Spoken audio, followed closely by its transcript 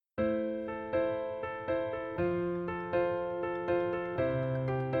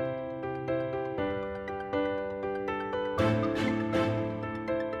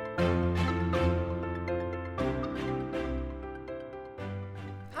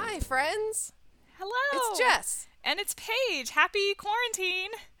Hi, friends. Hello. It's Jess. And it's Paige. Happy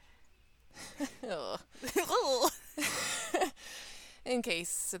quarantine. In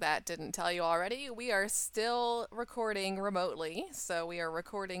case that didn't tell you already, we are still recording remotely. So we are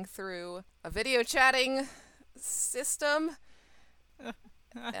recording through a video chatting system.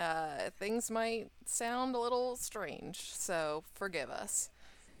 Things might sound a little strange, so forgive us.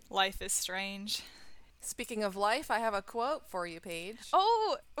 Life is strange. Speaking of life, I have a quote for you, Paige.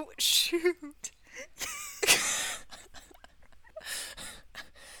 Oh, shoot.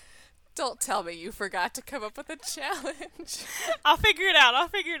 Don't tell me you forgot to come up with a challenge. I'll figure it out.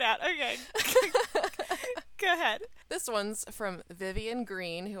 Okay. Go ahead. This one's from Vivian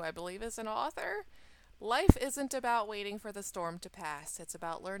Green, who I believe is an author. Life isn't about waiting for the storm to pass. It's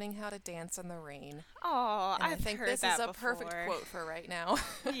about learning how to dance in the rain. Oh, And I've I think heard this that is a before. perfect quote for right now.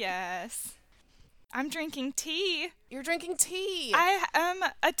 Yes. I'm drinking tea. You're drinking tea. I am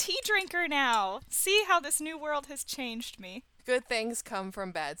a tea drinker now. See how this new world has changed me. Good things come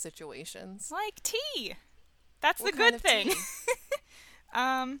from bad situations. Like tea. That's What the kind good of thing.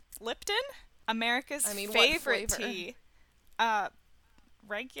 tea? Lipton? America's What favorite flavor? tea.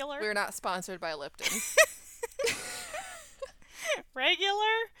 Regular? We're not sponsored by Lipton.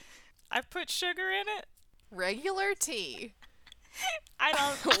 Regular? I put sugar in it? Regular tea. I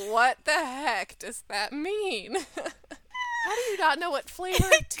don't... What the heck does that mean? How do you not know what flavor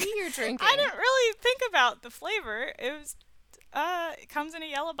of tea you're drinking? I didn't really think about the flavor. It comes in a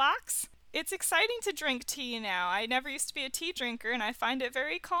yellow box. It's exciting to drink tea now. I never used to be a tea drinker, and I find it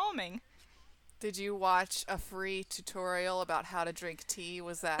very calming. Did you watch a free tutorial about how to drink tea?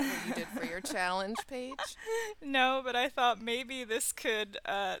 Was that what you did for your challenge, Paige? No, but I thought maybe this could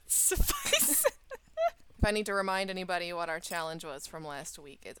suffice. If I need to remind anybody what our challenge was from last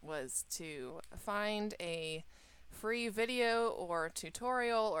week, it was to find a free video or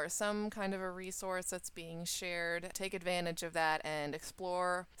tutorial or some kind of a resource that's being shared, take advantage of that, and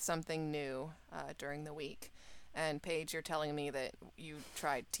explore something new during the week. And Paige, you're telling me that you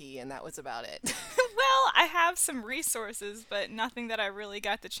tried tea and that was about it. Well, I have some resources, but nothing that I really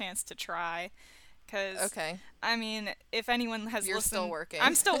got the chance to try. Okay. I mean, if anyone has You're listened... still working.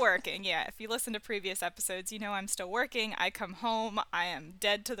 I'm still working, yeah. If you listen to previous episodes, you know I'm still working. I come home, I am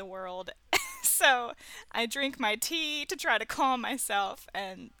dead to the world. So I drink my tea to try to calm myself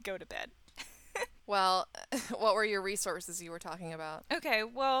and go to bed. Well, what were your resources you were talking about? Okay,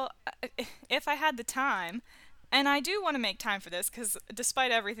 well, if I had the time, and I do want to make time for this because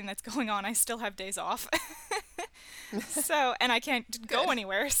despite everything that's going on, I still have days off. So, and I can't go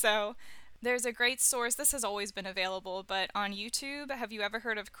anywhere, so... There's a great source, this has always been available, but on YouTube, have you ever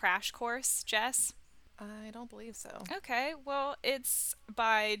heard of Crash Course, Jess? I don't believe so. Okay, well, it's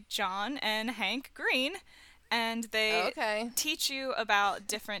by John and Hank Green, and they teach you about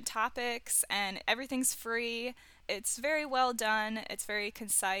different topics, and everything's free. It's very well done, it's very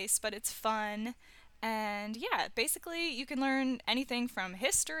concise, but it's fun, and yeah, basically you can learn anything from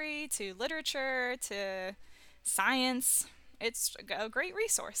history to literature to science. It's a great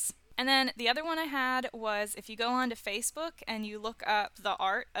resource. And then the other one I had was if you go onto Facebook and you look up the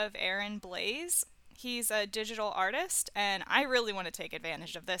art of Aaron Blaise, he's a digital artist, and I really want to take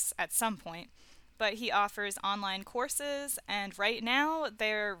advantage of this at some point. But he offers online courses, and right now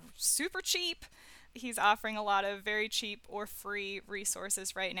they're super cheap. He's offering a lot of very cheap or free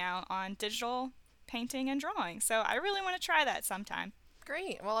resources right now on digital painting and drawing. So I really want to try that sometime.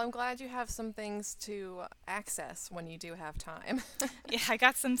 Great. Well, I'm glad you have some things to access when you do have time. Yeah, I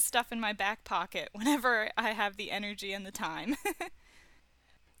got some stuff in my back pocket whenever I have the energy and the time.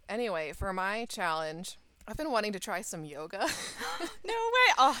 Anyway, for my challenge, I've been wanting to try some yoga. No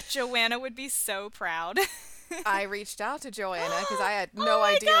way. Oh, Joanna would be so proud. I reached out to Joanna because I had no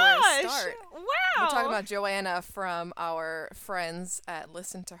idea where to start. Wow. We're talking about Joanna from our friends at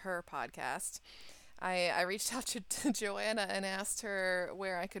Listen to Her podcast. I reached out to Joanna and asked her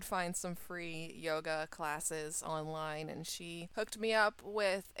where I could find some free yoga classes online, and she hooked me up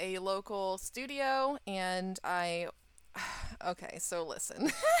with a local studio, and okay, so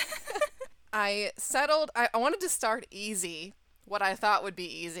listen. I wanted to start easy, what I thought would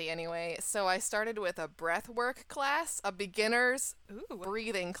be easy anyway, so I started with a breathwork class, a beginner's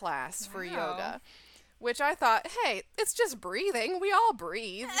breathing class for yoga, which I thought, hey, it's just breathing, we all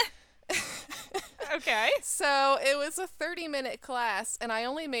breathe. Okay. So it was a 30-minute class, and I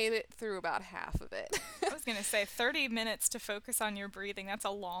only made it through about half of it. I was going to say 30 minutes to focus on your breathing. That's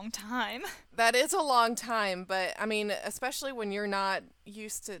a long time. That is a long time, but I mean, especially when you're not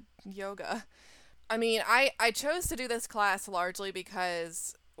used to yoga. I mean, I chose to do this class largely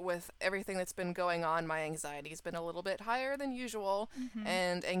because with everything that's been going on, my anxiety's been a little bit higher than usual.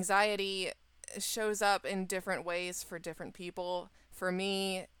 And anxiety shows up in different ways for different people. For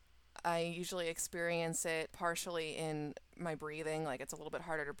me, I usually experience it partially in my breathing. Like, it's a little bit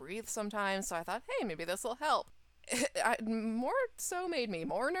harder to breathe sometimes. So I thought, hey, maybe this will help. It more so made me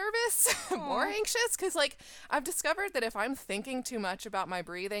more nervous, more anxious, because, like, I've discovered that if I'm thinking too much about my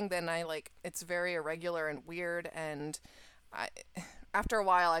breathing, then it's very irregular and weird, and after a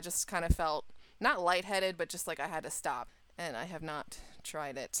while, I just kind of felt, not lightheaded, but just like I had to stop, and I have not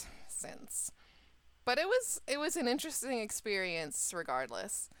tried it since. But it was an interesting experience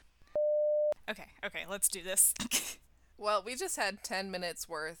regardless. Okay, let's do this. Well, we just had 10 minutes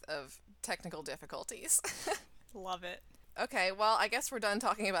worth of technical difficulties. Love it. Okay, well, I guess we're done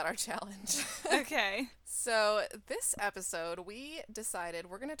talking about our challenge. Okay. So this episode, we decided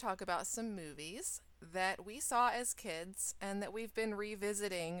we're going to talk about some movies that we saw as kids and that we've been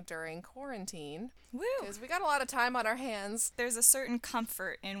revisiting during quarantine. Woo! Because we got a lot of time on our hands. There's a certain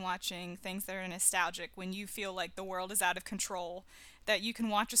comfort in watching things that are nostalgic when you feel like the world is out of control, that you can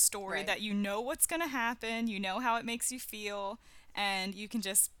watch a story that you know what's going to happen, you know how it makes you feel, and you can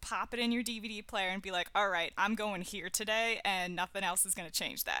just pop it in your DVD player and be like, all right, I'm going here today, and nothing else is going to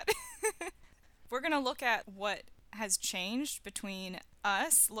change that. We're going to look at what has changed between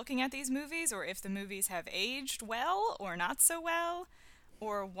us looking at these movies, or if the movies have aged well or not so well,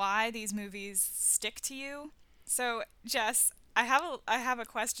 or why these movies stick to you. So, Jess, I have a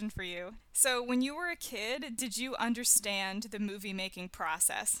question for you. So, when you were a kid, did you understand the movie-making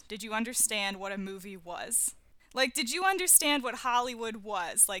process? Did you understand what a movie was? Like, did you understand what Hollywood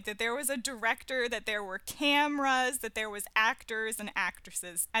was? Like, that there was a director, that there were cameras, that there was actors and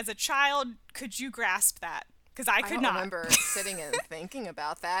actresses. As a child, could you grasp that? Because I could not. I don't remember sitting and thinking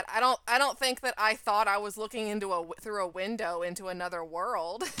about that. I don't think that I thought I was looking through a window into another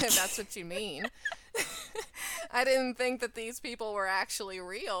world, if that's what you mean. I didn't think that these people were actually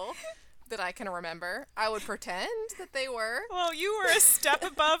real, that I can remember. I would pretend that they were. Well, you were a step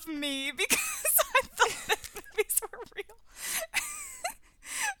above me because I thought that movies were real.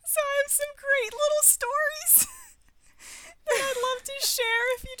 So I have some great little stories that I'd love to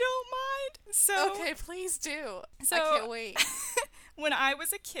share if you don't mind. So okay, please do. So, I can't wait. When I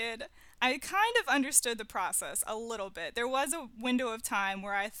was a kid, I kind of understood the process a little bit. There was a window of time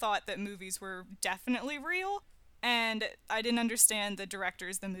where I thought that movies were definitely real, and I didn't understand the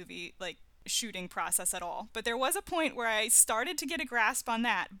directors, the movie, like, shooting process at all. But there was a point where I started to get a grasp on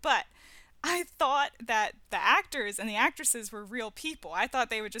that, but I thought that the actors and the actresses were real people. I thought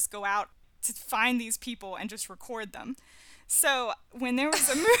they would just go out to find these people and just record them. So when there was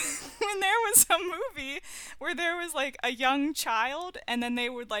a movie where there was like a young child and then they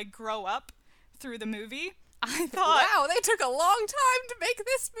would like grow up through the movie, I thought, wow, they took a long time to make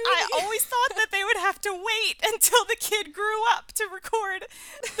this movie. I always thought that they would have to wait until the kid grew up to record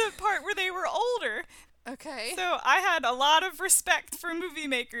the part where they were older. Okay. So I had a lot of respect for movie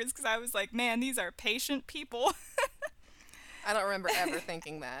makers because I was like, man, these are patient people. I don't remember ever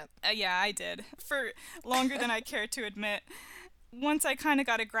thinking that. Yeah, I did. For longer than I care to admit. Once I kind of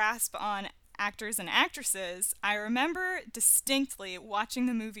got a grasp on actors and actresses, I remember distinctly watching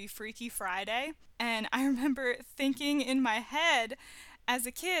the movie Freaky Friday, and I remember thinking in my head as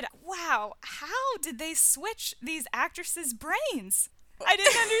a kid, wow, how did they switch these actresses' brains? I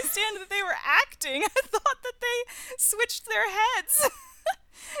didn't understand that they were acting. I thought that they switched their heads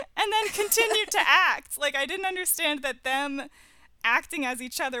and then continued to act. Like, I didn't understand that them acting as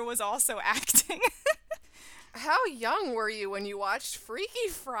each other was also acting. How young were you when you watched Freaky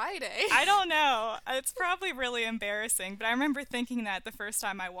Friday? I don't know. It's probably really embarrassing, but I remember thinking that the first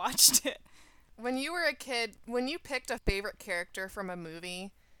time I watched it. When you were a kid, when you picked a favorite character from a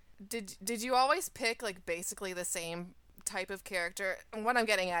movie, did you always pick, like, basically the same type of character? And what I'm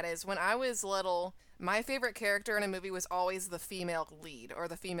getting at is, when I was little, my favorite character in a movie was always the female lead, or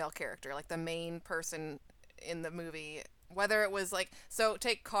the female character, like the main person in the movie. Whether it was, like, so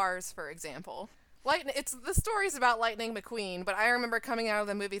take Cars, for example. It's the story's about Lightning McQueen, but I remember coming out of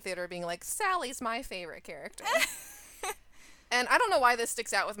the movie theater being like, Sally's my favorite character. And I don't know why this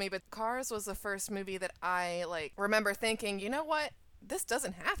sticks out with me, but Cars was the first movie that I, like, remember thinking, you know what? This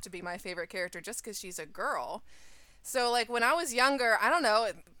doesn't have to be my favorite character just because she's a girl. So, like, when I was younger, I don't know,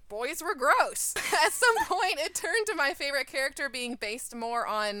 boys were gross. At some point, it turned to my favorite character being based more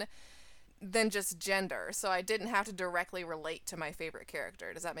on than just gender, so I didn't have to directly relate to my favorite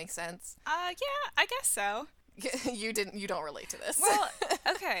character. Does that make sense? Yeah, I guess so. You don't relate to this. Well,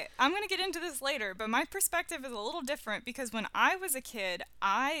 okay, I'm going to get into this later, but my perspective is a little different because when I was a kid,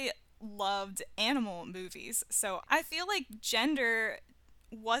 I loved animal movies. So I feel like gender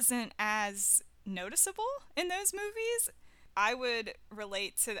wasn't as noticeable in those movies. I would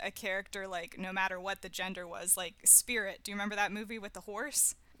relate to a character, like, no matter what the gender was, like Spirit. Do you remember that movie with the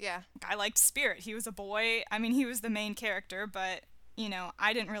horse? Yeah. I liked Spirit. He was a boy. I mean, he was the main character, but, you know,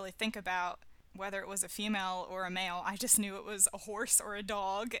 I didn't really think about whether it was a female or a male. I just knew it was a horse or a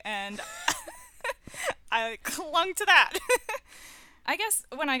dog, and I clung to that. I guess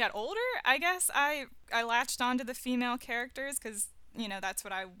when I got older, I latched onto the female characters because, you know, that's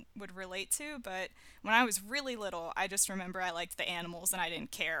what I would relate to. But when I was really little, I just remember I liked the animals and I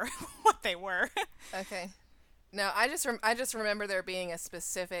didn't care what they were. Okay. No, I just remember there being a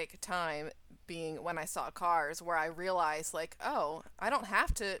specific time being when I saw Cars where I realized, like, oh, I don't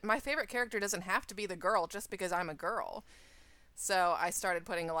have to, my favorite character doesn't have to be the girl just because I'm a girl. So I started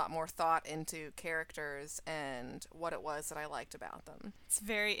putting a lot more thought into characters and what it was that I liked about them. It's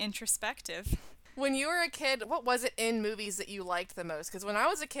very introspective. When you were a kid, what was it in movies that you liked the most? Because when I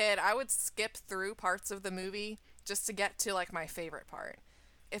was a kid, I would skip through parts of the movie just to get to, like, my favorite part.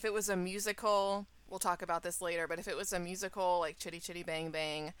 If it was a musical, we'll talk about this later, but if it was a musical, like Chitty Chitty Bang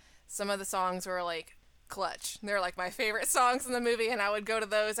Bang, some of the songs were, like, clutch. They're, like, my favorite songs in the movie, and I would go to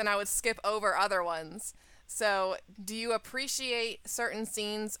those, and I would skip over other ones. So, do you appreciate certain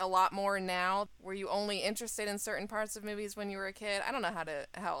scenes a lot more now? Were you only interested in certain parts of movies when you were a kid? I don't know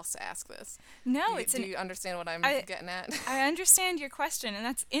how else to ask this. No, do you understand what I'm getting at? I understand your question, and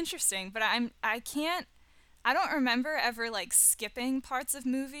that's interesting, but I don't remember ever, like, skipping parts of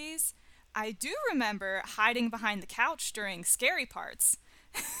movies. I do remember hiding behind the couch during scary parts.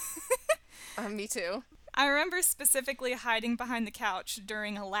 Me too. I remember specifically hiding behind the couch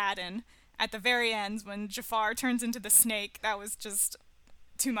during Aladdin. At the very end, when Jafar turns into the snake, that was just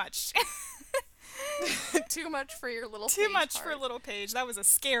too much. Too much for your little Too Paige much heart. for little Paige. That was a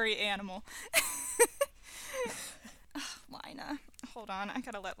scary animal. Lina. Hold on, I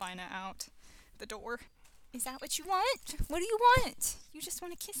gotta let Lina out the door. Is that what you want? What do you want? You just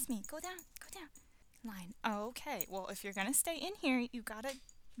want to kiss me. Go down. Go down. Line. Okay, well, if you're gonna stay in here, you gotta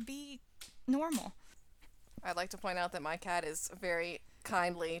be normal. I'd like to point out that my cat is very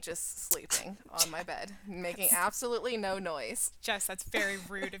kindly just sleeping on my bed, making absolutely no noise. Jess, that's very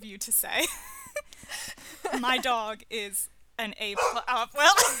rude of you to say. My dog is an A+.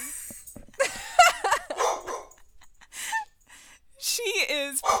 Well, she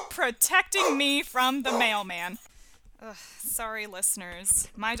is protecting me from the mailman. Ugh, sorry, listeners.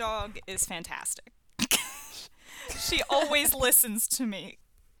 My dog is fantastic. She always listens to me.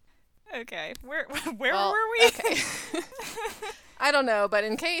 Okay, where were we? Okay. I don't know, but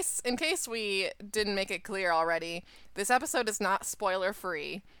in case we didn't make it clear already, this episode is not spoiler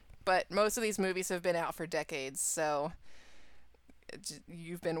free, but most of these movies have been out for decades, so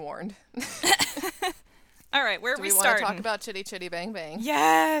you've been warned. All right, where are we starting? Do we want to talk about Chitty Chitty Bang Bang?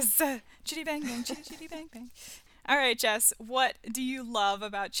 Yes! Chitty Bang Bang, Chitty Chitty Bang Bang. All right, Jess, what do you love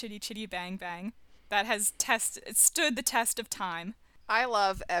about Chitty Chitty Bang Bang that has stood the test of time? I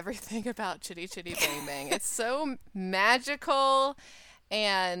love everything about Chitty Chitty Bang Bang. It's so magical,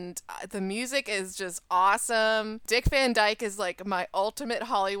 and the music is just awesome. Dick Van Dyke is like my ultimate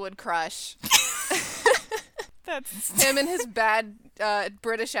Hollywood crush. That's him and his bad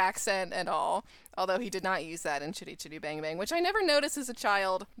British accent and all. Although he did not use that in Chitty Chitty Bang Bang, which I never noticed as a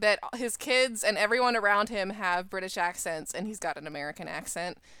child, that his kids and everyone around him have British accents, and he's got an American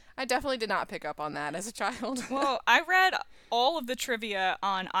accent. I definitely did not pick up on that as a child. Well, I read all of the trivia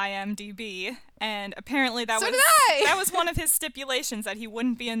on IMDb, and apparently that was one of his stipulations, that he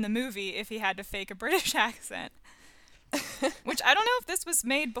wouldn't be in the movie if he had to fake a British accent. Which I don't know if this was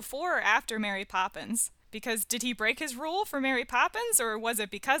made before or after Mary Poppins. Because did he break his rule for Mary Poppins, or was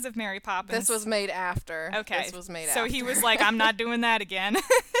it because of Mary Poppins? This was made after. Okay. This was made so after. He was like, I'm not doing that again.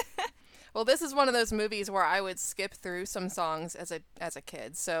 Well, this is one of those movies where I would skip through some songs as a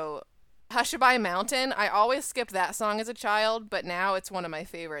kid. So Hushabye Mountain, I always skipped that song as a child, but now it's one of my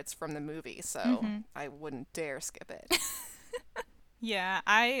favorites from the movie, so I wouldn't dare skip it. Yeah,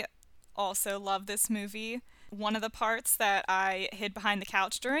 I also love this movie. One of the parts that I hid behind the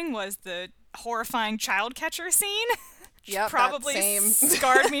couch during was the horrifying child catcher scene. Yep, probably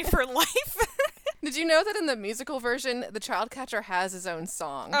scarred me for life. Did you know that in the musical version, the child catcher has his own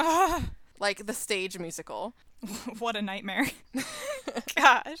song? Like the stage musical. What a nightmare.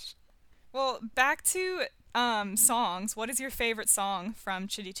 Gosh. Well, back to songs. What is your favorite song from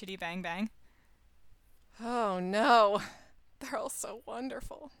Chitty Chitty Bang Bang? Oh, no. They're all so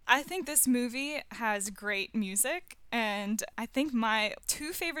wonderful. I think this movie has great music, and I think my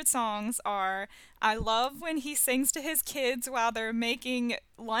two favorite songs are, I love when he sings to his kids while they're making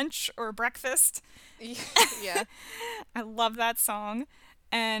lunch or breakfast. Yeah. I love that song.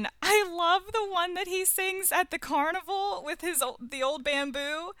 And I love the one that he sings at the carnival with the old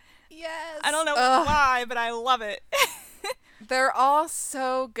bamboo. Yes. I don't know why, but I love it. They're all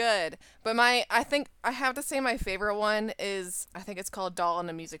so good. But I think I have to say my favorite one is, I think it's called Doll in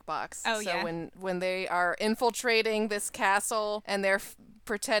a Music Box. Oh, yeah. So when they are infiltrating this castle and they're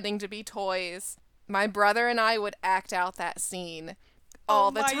pretending to be toys, my brother and I would act out that scene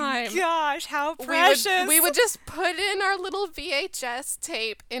all the time. Oh my gosh, how precious. We would just put in our little VHS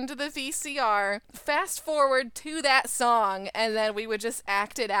tape into the VCR, fast forward to that song, and then we would just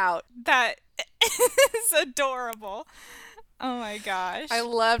act it out. That is adorable. Oh my gosh. I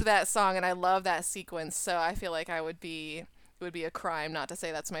loved that song and I love that sequence, so I feel like it would be a crime not to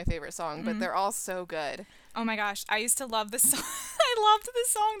say that's my favorite song, but they're all so good. Oh my gosh, I used to love this song. I loved the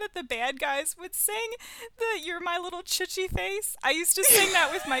song that the bad guys would sing, the You're My Little Chitchy Face. I used to sing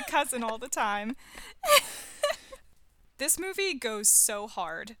that with my cousin all the time. This movie goes so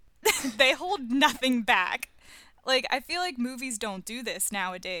hard. They hold nothing back. Like, I feel like movies don't do this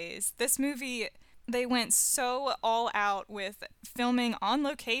nowadays. This movie, they went so all out with filming on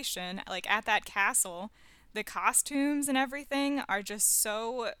location, like at that castle. The costumes and everything are just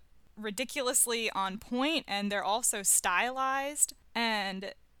so ridiculously on point, and they're also stylized,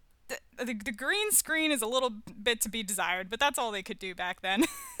 and the green screen is a little bit to be desired, but that's all they could do back then.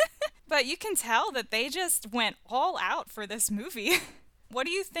 But you can tell that they just went all out for this movie. What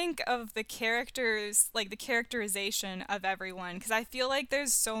do you think of the characters, like the characterization of everyone? Because I feel like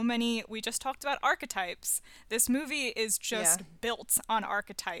there's so many, we just talked about archetypes. This movie is just built on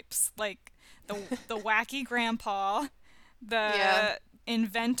archetypes, like the wacky grandpa, the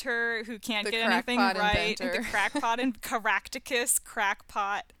inventor who can't get anything right, the crackpot and Caractacus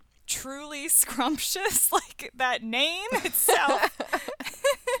crackpot, truly scrumptious, like that name itself.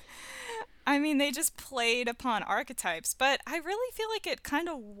 I mean, they just played upon archetypes, but I really feel like it kind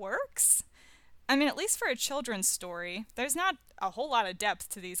of works. I mean, at least for a children's story, there's not a whole lot of depth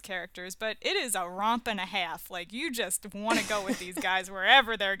to these characters, but it is a romp and a half. Like, you just want to go with these guys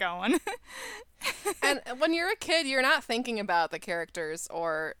wherever they're going. And when you're a kid, you're not thinking about the characters,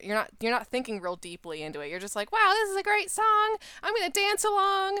 or you're not thinking real deeply into it. You're just like, wow, this is a great song. I'm going to dance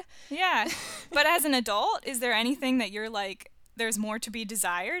along. Yeah. But as an adult, is there anything that you're like, there's more to be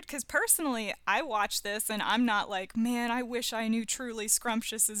desired? Because personally, I watch this and I'm not like, man, I wish I knew Truly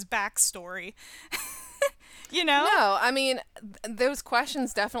Scrumptious's backstory. You know? No, I mean, those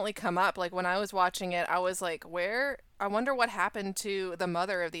questions definitely come up. Like, when I was watching it, I was like, I wonder what happened to the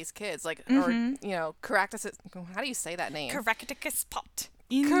mother of these kids. Like, or, you know, Caractacus, how do you say that name? Caractacus Pot.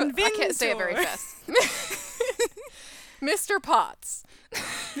 I can't say it very fast. Mr. Potts.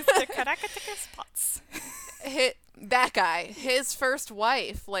 Mr. Caractacus Potts. That guy, his first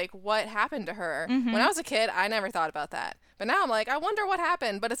wife, like, what happened to her? When I was a kid, I never thought about that. But now I'm like, I wonder what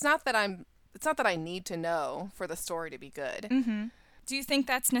happened. But it's not that I need to know for the story to be good. Do you think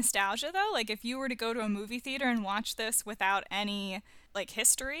that's nostalgia, though? Like, if you were to go to a movie theater and watch this without any, like,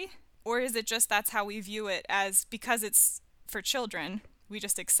 history? Or is it just that's how we view it, as because it's for children, we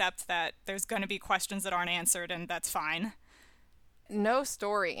just accept that there's going to be questions that aren't answered, and that's fine? No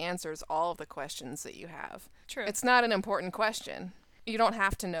story answers all of the questions that you have. True. It's not an important question. You don't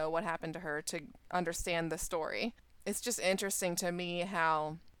have to know what happened to her to understand the story. It's just interesting to me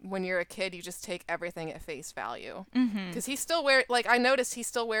how when you're a kid, you just take everything at face value. Because he still I noticed he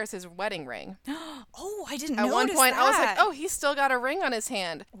still wears his wedding ring. Oh, I didn't notice that. At one point, that. I was like, oh, he's still got a ring on his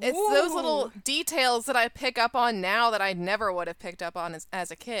hand. It's those little details that I pick up on now that I never would have picked up on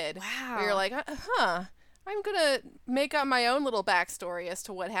as a kid. Wow. Where you're like, I'm going to make up my own little backstory as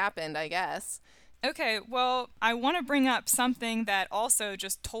to what happened, I guess. Okay, well, I want to bring up something that also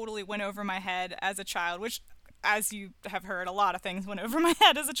just totally went over my head as a child, which, as you have heard, a lot of things went over my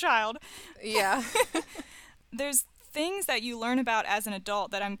head as a child. Yeah. There's things that you learn about as an adult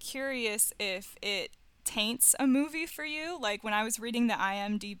that I'm curious if it taints a movie for you. Like, when I was reading the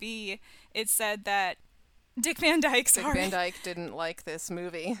IMDb, it said that Dick Van Dyke didn't like this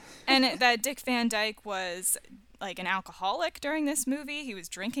movie. And that Dick Van Dyke was like an alcoholic during this movie. He was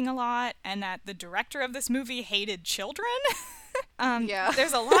drinking a lot, and that the director of this movie hated children. Yeah.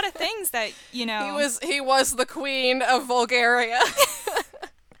 There's a lot of things that, you know. He was the queen of Bulgaria.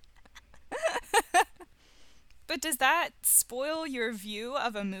 But does that spoil your view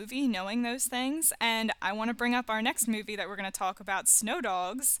of a movie, knowing those things? And I want to bring up our next movie that we're going to talk about, Snow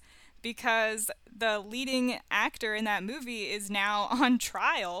Dogs, because the leading actor in that movie is now on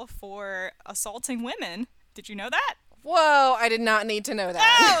trial for assaulting women. Did you know that? Whoa, I did not need to know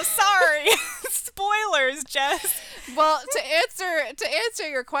that. Oh, sorry. Spoilers, Jess. Well, to answer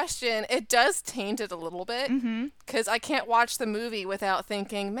your question, it does taint it a little bit because I can't watch the movie without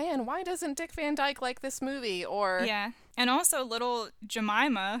thinking, man, why doesn't Dick Van Dyke like this movie? Or yeah, and also little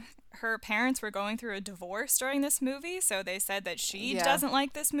Jemima, her parents were going through a divorce during this movie, so they said that she doesn't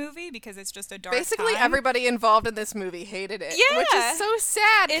like this movie because it's just a dark basically time. Everybody involved in this movie hated it, which is so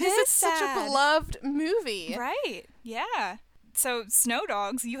sad because it's such a beloved movie. Right? Yeah. So, Snow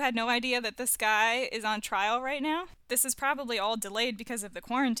Dogs, you had no idea that this guy is on trial right now? This is probably all delayed because of the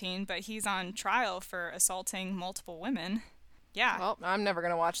quarantine, but he's on trial for assaulting multiple women. Yeah. Well, I'm never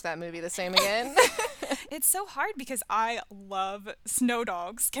going to watch that movie the same again. It's so hard because I love Snow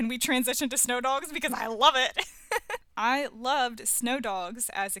Dogs. Can we transition to Snow Dogs? Because I love it. I loved Snow Dogs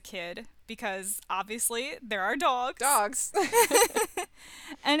as a kid because obviously there are dogs. Dogs.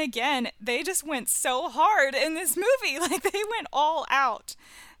 And again, they just went so hard in this movie. Like, they went all out.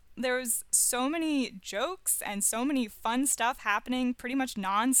 There was so many jokes and so many fun stuff happening pretty much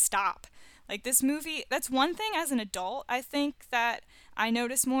non-stop. Like, this movie, that's one thing as an adult, I think that I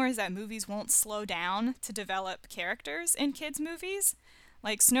notice more is that movies won't slow down to develop characters in kids' movies.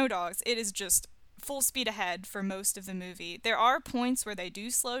 Like Snow Dogs, it is just full speed ahead for most of the movie. There are points where they do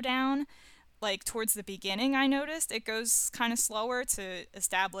slow down. Like, towards the beginning, I noticed it goes kind of slower to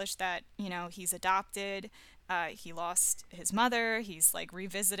establish that, you know, he's adopted, he lost his mother, he's, like,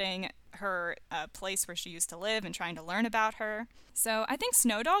 revisiting her place where she used to live and trying to learn about her. So I think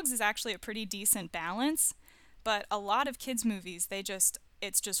Snow Dogs is actually a pretty decent balance, but a lot of kids' movies,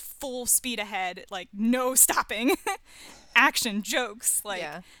 it's just full speed ahead, like, no stopping. Action, jokes, like,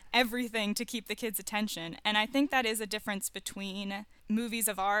 everything to keep the kids' attention. And I think that is a difference between movies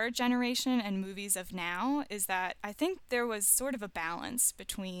of our generation and movies of now, is that I think there was sort of a balance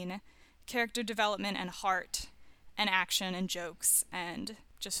between character development and heart and action and jokes and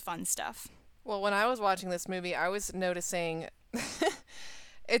just fun stuff. Well, when I was watching this movie, I was noticing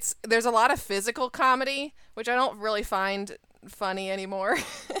there's a lot of physical comedy, which I don't really find funny anymore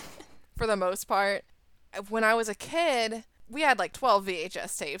for the most part. When I was a kid, we had like 12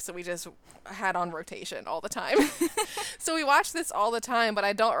 VHS tapes that we just had on rotation all the time. So we watched this all the time, but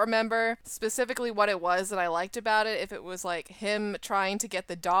I don't remember specifically what it was that I liked about it. If it was like him trying to get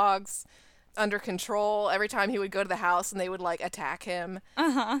the dogs under control every time he would go to the house and they would like attack him.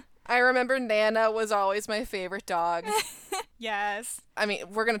 I remember Nana was always my favorite dog. Yes. I mean,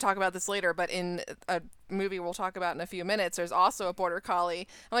 we're going to talk about this later, but in a movie we'll talk about in a few minutes, there's also a Border Collie.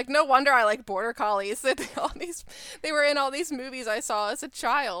 I'm like, no wonder I like Border Collies. They were in all these movies I saw as a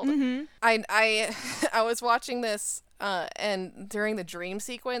child. I was watching this, and during the dream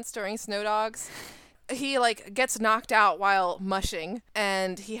sequence during Snow Dogs, he like gets knocked out while mushing,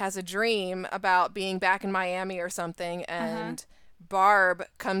 and he has a dream about being back in Miami or something, and Barb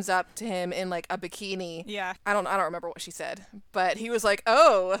comes up to him in like a bikini. Yeah. I don't remember what she said, but he was like,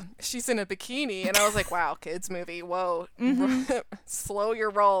 "Oh, she's in a bikini," and I was like, "Wow, kids movie. Whoa, slow your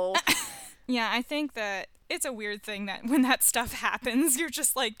roll." Yeah, I think that it's a weird thing that when that stuff happens, you're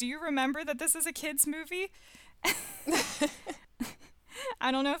just like, "Do you remember that this is a kids movie?"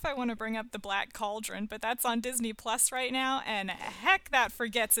 I don't know if I want to bring up The Black Cauldron, but that's on Disney Plus right now, and heck, that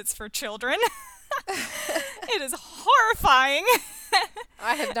forgets it's for children. It is horrifying.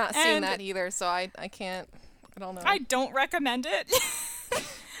 I have not seen that either, so I don't know. I don't recommend it.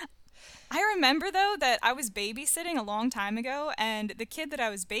 I remember, though, that I was babysitting a long time ago, and the kid that I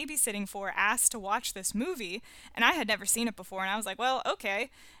was babysitting for asked to watch this movie, and I had never seen it before, and I was like, well, okay.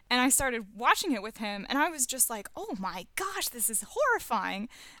 And I started watching it with him, and I was just like, oh my gosh, this is horrifying.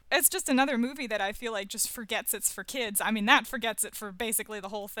 It's just another movie that I feel like just forgets it's for kids. I mean, that forgets it for basically the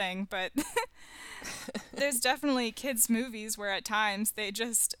whole thing, but there's definitely kids' movies where at times they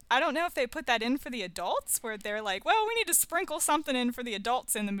just, I don't know if they put that in for the adults, where they're like, well, we need to sprinkle something in for the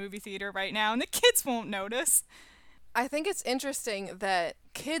adults in the movie theater right now, and the kids won't notice. I think it's interesting that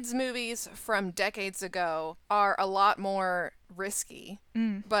kids' movies from decades ago are a lot more risky,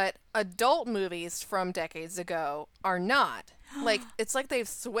 but adult movies from decades ago are not. Like, it's like they've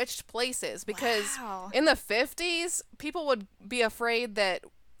switched places, because in the 50s, people would be afraid that,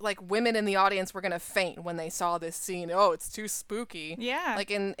 like, women in the audience were going to faint when they saw this scene. Oh, it's too spooky. Yeah.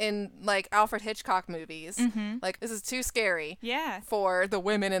 Like, in like, Alfred Hitchcock movies. Like, this is too scary for the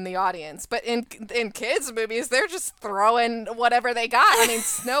women in the audience. But in kids' movies, they're just throwing whatever they got. I mean,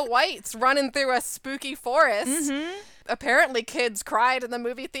 Snow White's running through a spooky forest. Apparently kids cried in the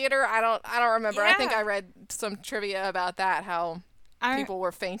movie theater. I don't remember. I think I read some trivia about that, how people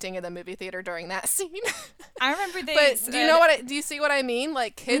were fainting in the movie theater during that scene. I remember they But said, do you see what I mean?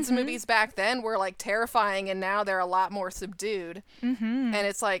 Like, kids movies back then were like terrifying, and now they're a lot more subdued. And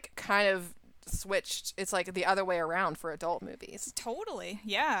it's like kind of switched. It's like the other way around for adult movies. Totally.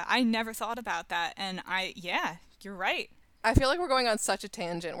 Yeah. I never thought about that. And you're right. I feel like we're going on such a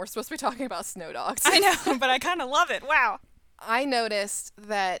tangent. We're supposed to be talking about Snow Dogs. I know, but I kind of love it. Wow. I noticed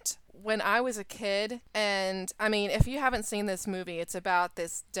that when I was a kid, and I mean, if you haven't seen this movie, it's about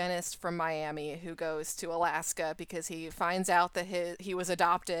this dentist from Miami who goes to Alaska because he finds out that he was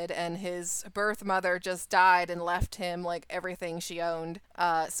adopted and his birth mother just died and left him like everything she owned.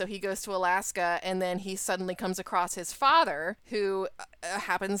 So he goes to Alaska, and then he suddenly comes across his father, who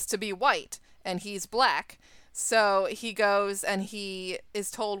happens to be white, and he's black. So he goes and he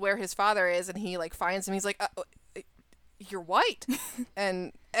is told where his father is, and he like finds him. He's like, you're white.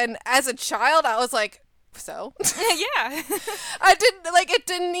 and as a child, I was like, so? Yeah. It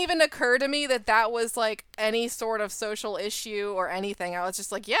didn't even occur to me that was like any sort of social issue or anything. I was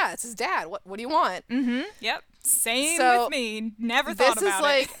just like, yeah, it's his dad. What do you want? Mm-hmm. Yep. Same with me. Never thought about it. This is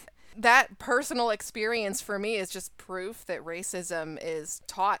like, that personal experience for me is just proof that racism is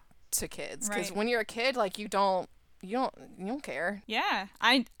taught to kids. Because when you're a kid, like, you don't care. Yeah.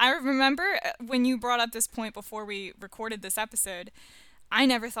 I remember when you brought up this point before we recorded this episode, I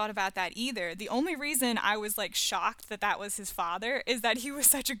never thought about that either. The only reason I was like shocked that was his father is that he was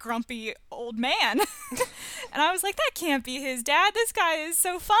such a grumpy old man. And I was like, that can't be his dad. This guy is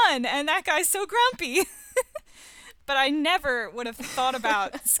so fun and that guy's so grumpy. But I never would have thought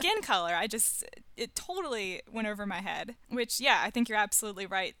about skin color. It totally went over my head. Which, yeah, I think you're absolutely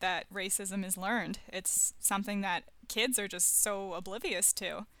right that racism is learned. It's something that kids are just so oblivious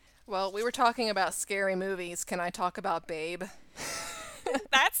to. Well, we were talking about scary movies. Can I talk about Babe?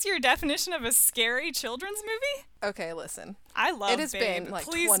 That's your definition of a scary children's movie? Okay, listen. I love Babe. It has been like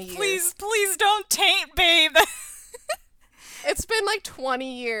 20 years. Please don't taint Babe. It's been like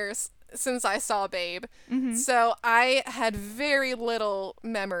 20 years since I saw Babe. Mm-hmm. So I had very little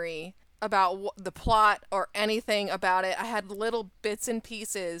memory about the plot or anything about it. I had little bits and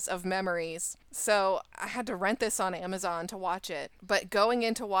pieces of memories. So I had to rent this on Amazon to watch it. But going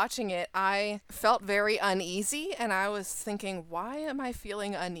into watching it, I felt very uneasy, and I was thinking, why am I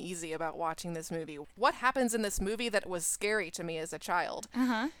feeling uneasy about watching this movie? What happens in this movie that was scary to me as a child?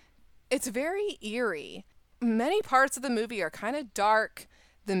 Uh-huh. It's very eerie. Many parts of the movie are kind of dark.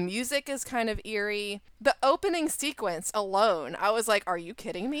 The music is kind of eerie. The opening sequence alone, I was like, are you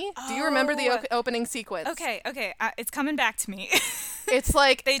kidding me? Do you remember the opening sequence? Okay. It's coming back to me. It's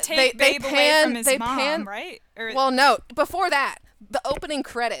like they take Babe away from his mom, right? Well, no. Before that, the opening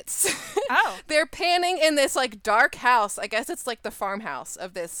credits. Oh. They're panning in this like dark house. I guess it's like the farmhouse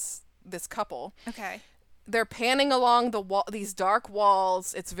of this couple. Okay. They're panning along these dark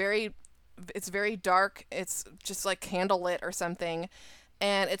walls. It's very dark. It's just like candlelit or something.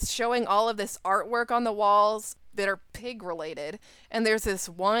 And it's showing all of this artwork on the walls that are pig related. And there's this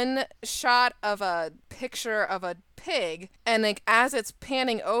one shot of a picture of a pig. And like as it's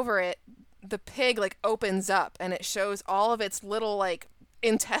panning over it, the pig like opens up and it shows all of its little like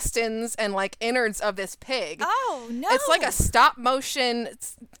intestines and like innards of this pig. Oh, no. It's like a stop motion.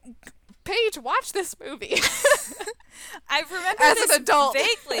 Paige, watch this movie. I remember as this an adult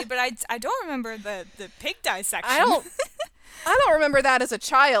vaguely, but I don't remember the pig dissection. I don't remember that as a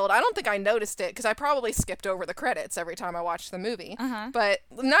child. I don't think I noticed it because I probably skipped over the credits every time I watched the movie. Uh-huh. But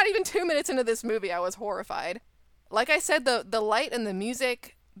not even 2 minutes into this movie, I was horrified. Like I said, the light and the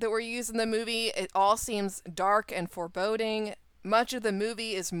music that were used in the movie, it all seems dark and foreboding. Much of the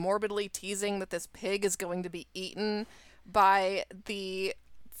movie is morbidly teasing that this pig is going to be eaten by the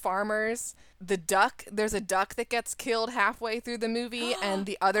farmers. There's a duck that gets killed halfway through the movie, and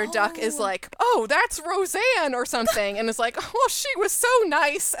the other duck is like, oh, that's Roseanne or something, and it's like, oh, she was so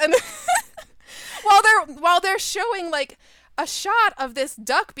nice. And while they're showing like a shot of this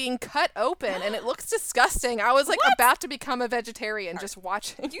duck being cut open, and it looks disgusting. I was like about to become a vegetarian just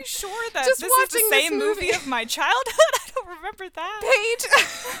watching. Are you sure that this is the same movie of my childhood? I don't remember that. Paige!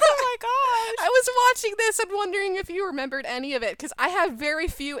 Oh my gosh. I was watching this and wondering if you remembered any of it, because I have very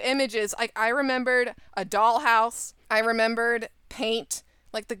few images. Like, I remembered a dollhouse. I remembered paint.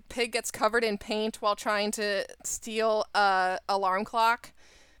 Like, the pig gets covered in paint while trying to steal a alarm clock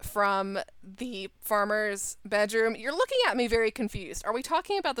from the farmer's bedroom. You're looking at me very confused. Are we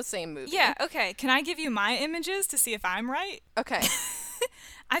talking about the same movie? Yeah, okay. Can I give you my images to see if I'm right? Okay.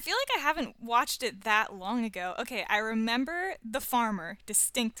 I feel like I haven't watched it that long ago. Okay, I remember the farmer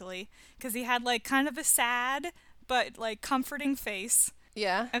distinctly because he had like kind of a sad but like comforting face.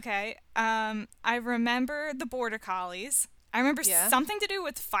 Yeah. Okay. I remember the border collies. I remember something to do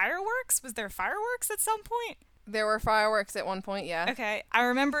with fireworks. Was there fireworks at some point? There were fireworks at one point, yeah. Okay. I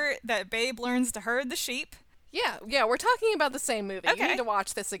remember that Babe learns to herd the sheep. Yeah, we're talking about the same movie. Okay. You need to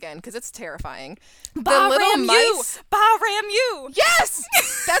watch this again because it's terrifying. Bahram you! Yes!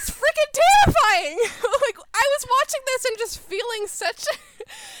 That's freaking terrifying! Like, I was watching this and just feeling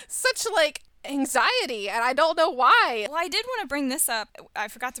such like, anxiety, and I don't know why. Well, I did want to bring this up. I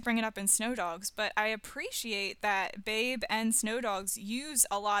forgot to bring it up in Snow Dogs, but I appreciate that Babe and Snow Dogs use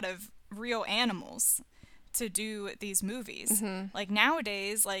a lot of real animals to do these movies. Like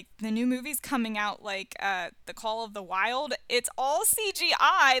nowadays, like the new movies coming out, like The Call of the Wild, it's all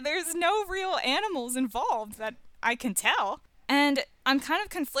CGI. There's no real animals involved that I can tell. And I'm kind of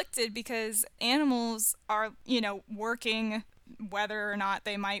conflicted because animals are, working whether or not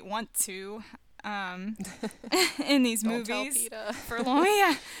they might want to in these movies for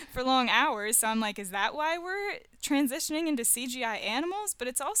long hours. So I'm like, is that why we're transitioning into CGI animals? But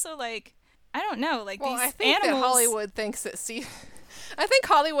it's also like, I don't know, like, well, these I think animals... that Hollywood thinks that I think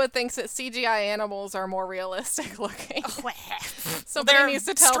Hollywood thinks that CGI animals are more realistic looking. Somebody needs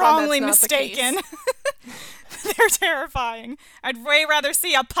to tell strongly them that's not mistaken. the case. They're terrifying. I'd way rather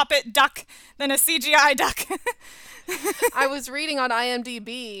see a puppet duck than a CGI duck. I was reading on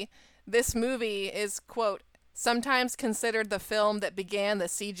IMDb, this movie is, quote, sometimes considered the film that began the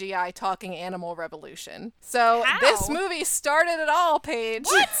CGI talking animal revolution. So this movie started it all, Paige.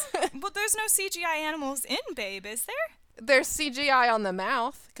 What? Well, there's no CGI animals in Babe, is there? There's CGI on the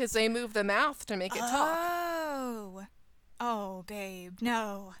mouth, because they move the mouth to make it talk. Oh, Babe,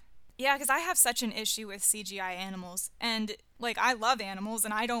 no. Yeah, because I have such an issue with CGI animals. And, like, I love animals,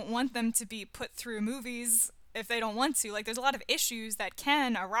 and I don't want them to be put through movies if they don't want to. Like, there's a lot of issues that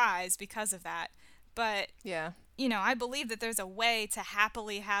can arise because of that. But, yeah, I believe that there's a way to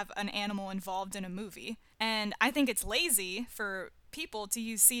happily have an animal involved in a movie. And I think it's lazy for people to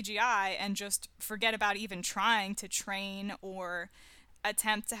use CGI and just forget about even trying to train or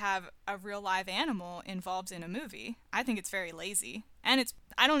attempt to have a real live animal involved in a movie. I think it's very lazy. And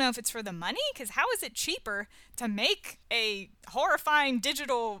I don't know if it's for the money, because how is it cheaper to make a horrifying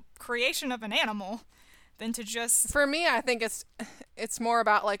digital creation of an animal than to just... For me, I think it's more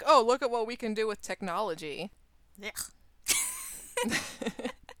about like, oh, look at what we can do with technology.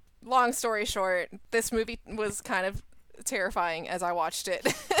 Long story short, this movie was kind of terrifying as I watched it.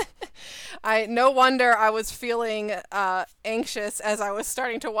 No wonder I was feeling anxious as I was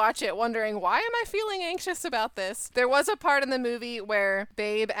starting to watch it, wondering, why am I feeling anxious about this? There was a part in the movie where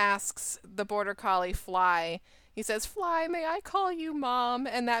Babe asks the border collie Fly, he says, "Fly, may I call you Mom?"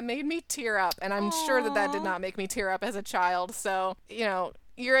 And that made me tear up. And I'm sure that did not make me tear up as a child. So,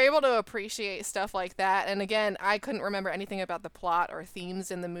 you're able to appreciate stuff like that. And again, I couldn't remember anything about the plot or themes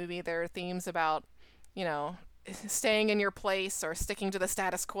in the movie. There are themes about, staying in your place or sticking to the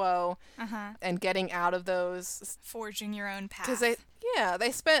status quo and getting out of those. Forging your own path. Because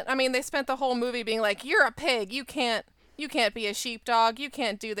they spent the whole movie being like, you're a pig. You can't be a sheepdog. You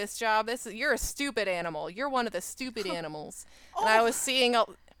can't do this job. You're a stupid animal. You're one of the stupid animals. And I was seeing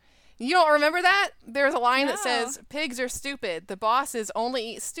you don't remember that? There's a line that says, pigs are stupid. The bosses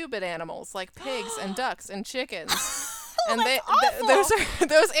only eat stupid animals like pigs and ducks and chickens. And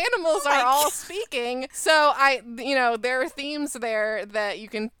those animals are all speaking. So there are themes there that you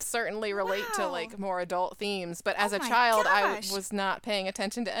can certainly relate to, like more adult themes. But as a child, I was not paying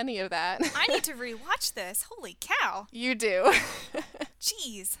attention to any of that. I need to rewatch this. Holy cow. You do.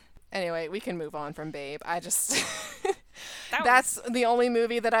 Jeez. Anyway, we can move on from Babe. That's the only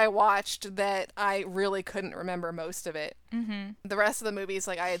movie that I watched that I really couldn't remember most of it. Mm-hmm. The rest of the movies,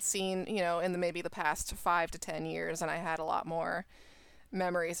 like I had seen, in maybe the past 5 to 10 years, and I had a lot more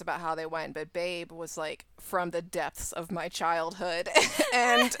memories about how they went. But Babe was like from the depths of my childhood,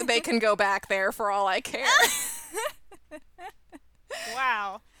 and they can go back there for all I care.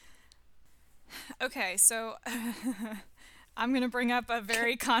 Wow. Okay, so I'm going to bring up a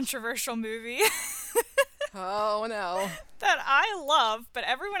very controversial movie. Oh, no. That I love, but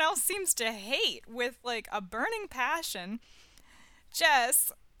everyone else seems to hate with, like, a burning passion.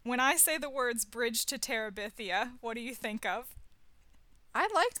 Jess, when I say the words Bridge to Terabithia, what do you think of? I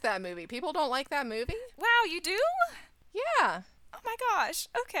liked that movie. People don't like that movie? Wow, you do? Yeah. Oh my gosh,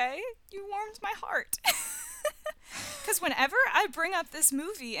 okay. You warmed my heart. Because whenever I bring up this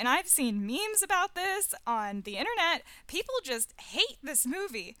movie, and I've seen memes about this on the internet, people just hate this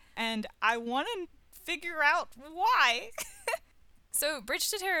movie. And I want to figure out why. So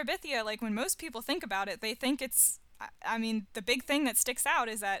Bridge to Terabithia, like when most people think about it, they think it's, the big thing that sticks out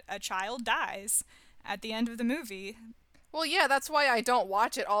is that a child dies at the end of the movie. Well, yeah, that's why I don't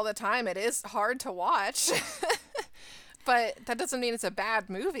watch it all the time. It is hard to watch. But that doesn't mean it's a bad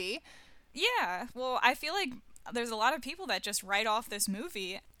movie. Yeah, well, I feel like there's a lot of people that just write off this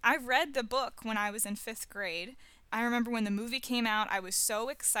movie. I read the book when I was in 5th grade. I remember when the movie came out, I was so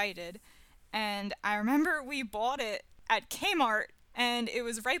excited. And I remember we bought it at Kmart, and it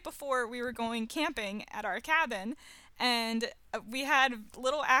was right before we were going camping at our cabin. And we had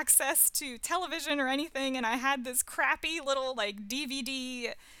little access to television or anything, and I had this crappy little, like,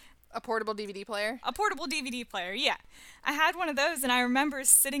 DVD... A portable DVD player? A portable DVD player, yeah. I had one of those, and I remember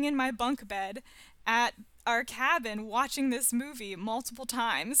sitting in my bunk bed at our cabin watching this movie multiple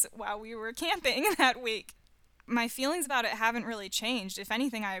times while we were camping that week. My feelings about it haven't really changed. If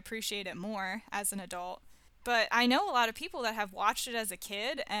anything, I appreciate it more as an adult. But I know a lot of people that have watched it as a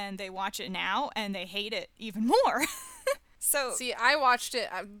kid, and they watch it now, and they hate it even more. So, see, I watched it,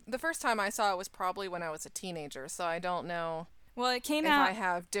 the first time I saw it was probably when I was a teenager, so I don't know. Well, it came out... I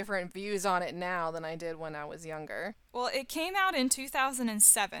have different views on it now than I did when I was younger. Well, it came out in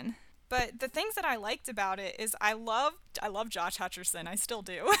 2007. But the things that I liked about it is I love Josh Hutcherson. I still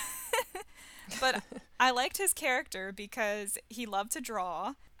do. But I liked his character because he loved to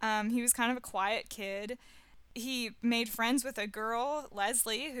draw. He was kind of a quiet kid. He made friends with a girl,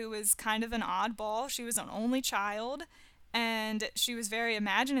 Leslie, who was kind of an oddball. She was an only child, and she was very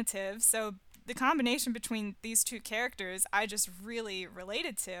imaginative. So the combination between these two characters, I just really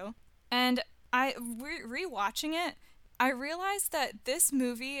related to. And rewatching it, I realized that this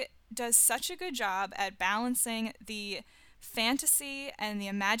movie does such a good job at balancing the fantasy and the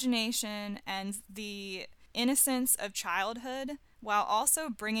imagination and the innocence of childhood while also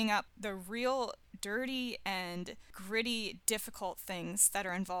bringing up the real dirty and gritty, difficult things that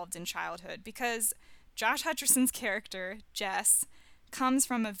are involved in childhood. Because Josh Hutcherson's character, Jess, comes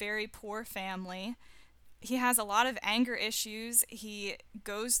from a very poor family. He has a lot of anger issues. He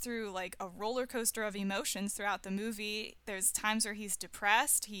goes through like a roller coaster of emotions throughout the movie. There's times where he's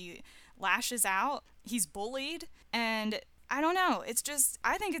depressed, he lashes out, he's bullied, and I don't know, it's just,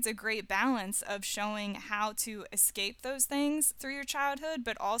 I think it's a great balance of showing how to escape those things through your childhood,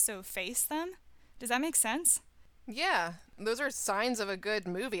 but also face them. Does that make sense? Yeah, those are signs of a good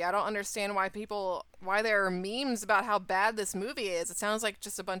movie. I don't understand why there are memes about how bad this movie is. It sounds like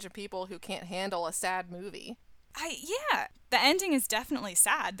just a bunch of people who can't handle a sad movie. Yeah, the ending is definitely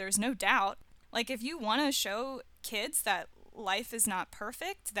sad, there's no doubt. Like, if you want to show kids that life is not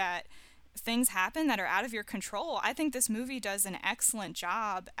perfect, that things happen that are out of your control, I think this movie does an excellent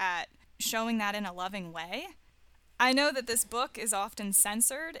job at showing that in a loving way. I know that this book is often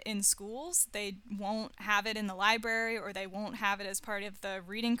censored in schools. They won't have it in the library, or they won't have it as part of the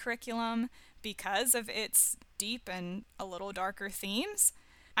reading curriculum because of its deep and a little darker themes.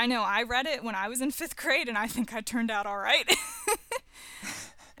 I know I read it when I was in 5th grade, and I think I turned out all right.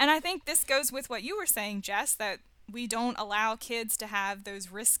 And I think this goes with what you were saying, Jess, that we don't allow kids to have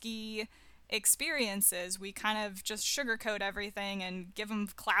those risky experiences. We kind of just sugarcoat everything and give them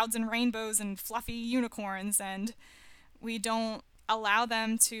clouds and rainbows and fluffy unicorns, and we don't allow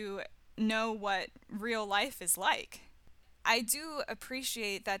them to know what real life is like. I do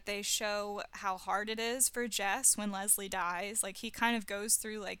appreciate that they show how hard it is for Jess when Leslie dies. Like, he kind of goes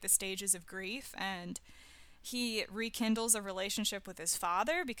through like the stages of grief, and he rekindles a relationship with his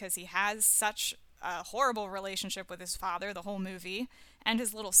father because he has such a horrible relationship with his father the whole movie, and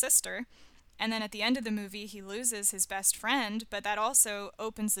his little sister. And then at the end of the movie, he loses his best friend, but that also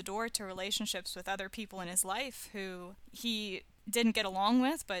opens the door to relationships with other people in his life who he didn't get along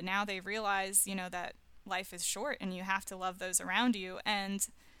with, but now they realize, that life is short and you have to love those around you. And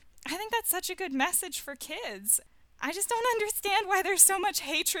I think that's such a good message for kids. I just don't understand why there's so much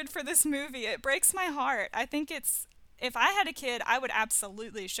hatred for this movie. It breaks my heart. I think if I had a kid, I would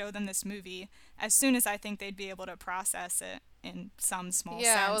absolutely show them this movie as soon as I think they'd be able to process it in some small sense.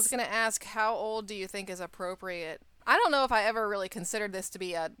 Yeah, I was going to ask, how old do you think is appropriate? I don't know if I ever really considered this to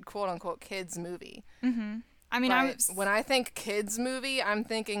be a quote-unquote kids movie. Mm-hmm. I mean, when I think kids movie, I'm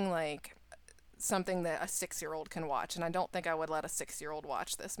thinking like something that a 6-year-old can watch, and I don't think I would let a 6-year-old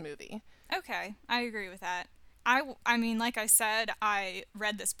watch this movie. Okay, I agree with that. I mean, like I said, I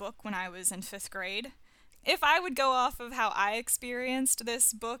read this book when I was in 5th grade. If I would go off of how I experienced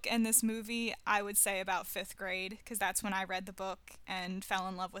this book and this movie, I would say about 5th grade, because that's when I read the book and fell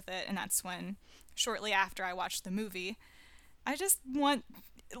in love with it, and that's when, shortly after I watched the movie. I just want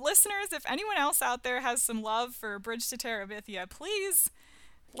listeners, if anyone else out there has some love for Bridge to Terabithia, please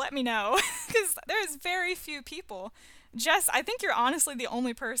let me know, because there's very few people. Jess, I think you're honestly the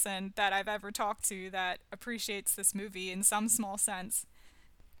only person that I've ever talked to that appreciates this movie in some small sense.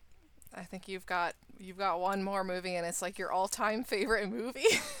 I think you've got one more movie, and it's like your all-time favorite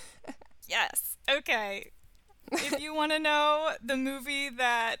movie. Yes. Okay. If you want to know the movie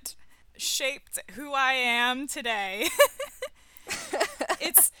that shaped who I am today,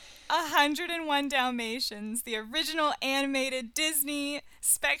 It's 101 Dalmatians, the original animated Disney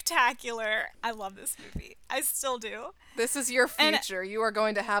spectacular. I love this movie. I still do. This is your future. You are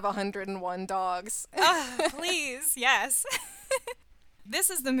going to have 101 dogs. Please, yes. This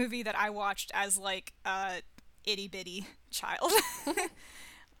is the movie that I watched as like a itty-bitty child.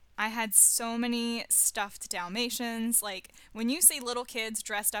 I had so many stuffed Dalmatians. Like, when you see little kids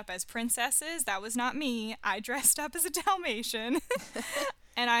dressed up as princesses, that was not me. I dressed up as a Dalmatian.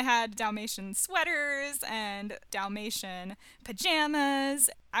 And I had Dalmatian sweaters and Dalmatian pajamas.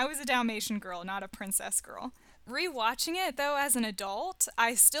 I was a Dalmatian girl, not a princess girl. Rewatching it, though, as an adult,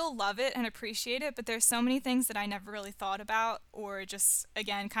 I still love it and appreciate it, but there's so many things that I never really thought about or just,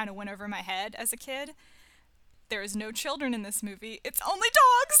 again, kind of went over my head as a kid. There is no children in this movie. It's only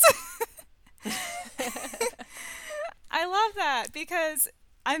dogs! I love that because,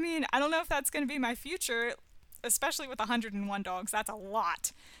 I mean, I don't know if that's going to be my future, especially with 101 dogs. That's a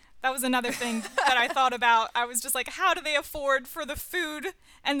lot. That was another thing that I thought about. I was just like, how do they afford for the food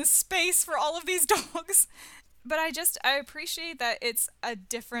and the space for all of these dogs? But I appreciate that it's a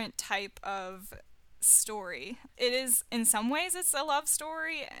different type of story. It is, in some ways it's a love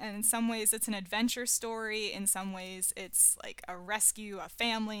story, and in some ways it's an adventure story, in some ways it's like a rescue, a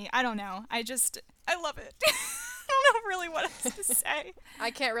family. I don't know. I love it. I don't know really what else to say.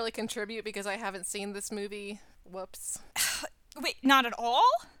 I can't really contribute because I haven't seen this movie. Whoops. Wait, not at all?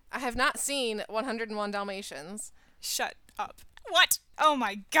 I have not seen 101 Dalmatians. Shut up. What? Oh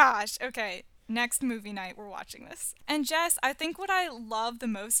my gosh. Okay. Next movie night, we're watching this. And Jess, I think what I love the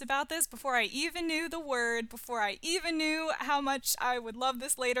most about this, before I even knew the word, before I even knew how much I would love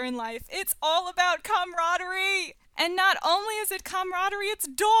this later in life, it's all about camaraderie! And not only is it camaraderie, it's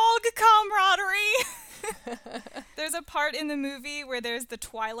dog camaraderie! There's a part in the movie where there's the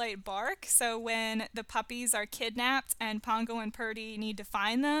twilight bark, so when the puppies are kidnapped and Pongo and Purdy need to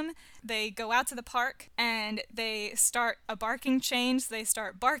find them, they go out to the park and they start a barking chain, so they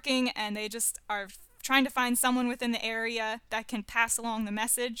start barking and they just are trying to find someone within the area that can pass along the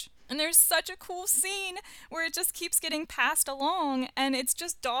message. And there's such a cool scene where it just keeps getting passed along and it's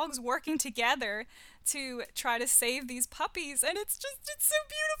just dogs working together to try to save these puppies, and it's so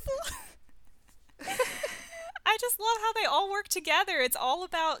beautiful. I just love how they all work together. It's all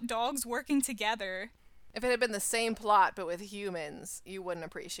about dogs working together. If it had been the same plot but with humans, you wouldn't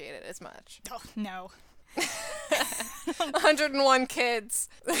appreciate it as much. Oh, no. 101 kids.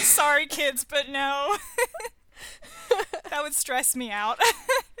 Sorry, kids, but no. That would stress me out.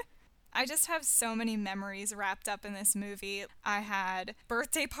 I just have so many memories wrapped up in this movie. I had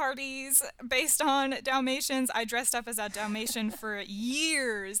birthday parties based on Dalmatians. I dressed up as a Dalmatian for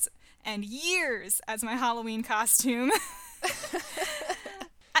years and years as my Halloween costume.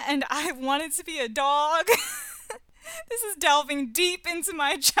 And I wanted to be a dog. This is delving deep into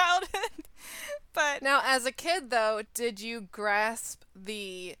my childhood. But now, as a kid, though, did you grasp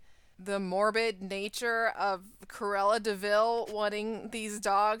the morbid nature of Cruella de Vil wanting these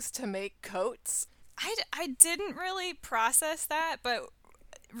dogs to make coats? I didn't really process that, but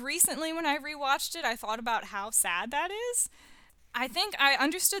recently when I rewatched it, I thought about how sad that is. I think I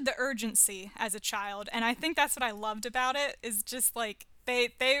understood the urgency as a child, and I think that's what I loved about it, is just like,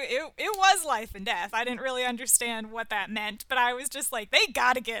 it was life and death. I didn't really understand what that meant, but I was just like, they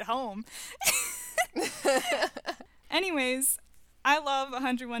gotta get home. Anyways, I love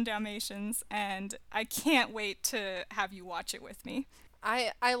 101 Dalmatians, and I can't wait to have you watch it with me.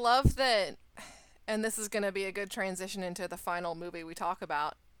 I love that, and this is going to be a good transition into the final movie we talk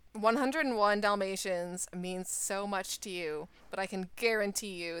about. 101 Dalmatians means so much to you, but I can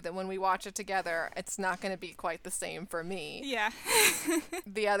guarantee you that when we watch it together, it's not going to be quite the same for me. Yeah.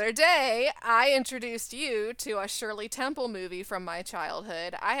 The other day, I introduced you to a Shirley Temple movie from my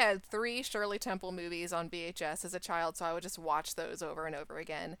childhood. I had 3 Shirley Temple movies on VHS as a child, so I would just watch those over and over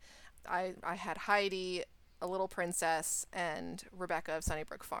again. I had Heidi, A Little Princess, and Rebecca of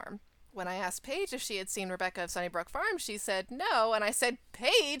Sunnybrook Farm. When I asked Paige if she had seen Rebecca of Sunnybrook Farm, she said no, and I said,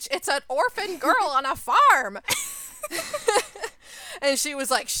 Paige, it's an orphan girl on a farm! And she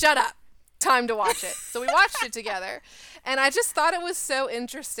was like, shut up, time to watch it. So we watched it together, and I just thought it was so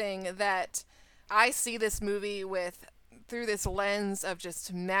interesting that I see this movie through this lens of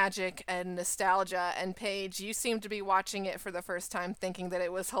just magic and nostalgia, and Paige, you seem to be watching it for the first time thinking that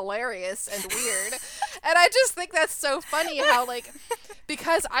it was hilarious and weird. And I just think that's so funny how, like,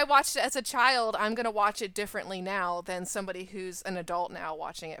 because I watched it as a child, I'm going to watch it differently now than somebody who's an adult now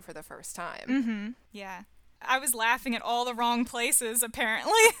watching it for the first time. Mm-hmm. Yeah. I was laughing at all the wrong places,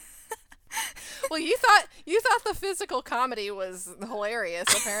 apparently. Well, you thought the physical comedy was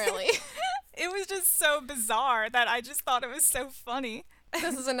hilarious, apparently. It was just so bizarre that I just thought it was so funny.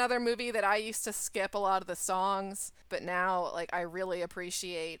 This is another movie that I used to skip a lot of the songs, but now, like, I really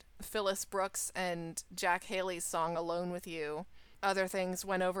appreciate Phyllis Brooks and Jack Haley's song Alone with You. Other things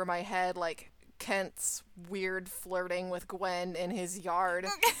went over my head, like Kent's weird flirting with Gwen in his yard.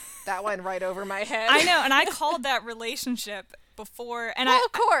 That went right over my head. I know, and I called that relationship before, and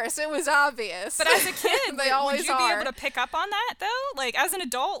of course, it was obvious. But as a kid, would you be able to pick up on that, though? Like, as an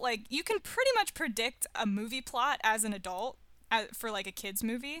adult, like, you can pretty much predict a movie plot as an adult for, like, a kid's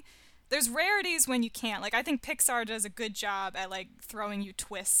movie. There's rarities when you can't. Like, I think Pixar does a good job at, like, throwing you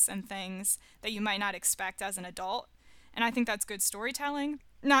twists and things that you might not expect as an adult. And I think that's good storytelling.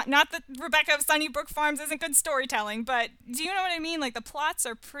 Not that Rebecca of Sunnybrook Farms isn't good storytelling, but do you know what I mean? Like, the plots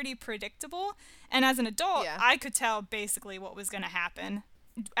are pretty predictable, and as an adult, I could tell basically what was going to happen.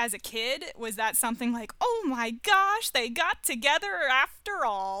 As a kid, was that something like, oh my gosh, they got together after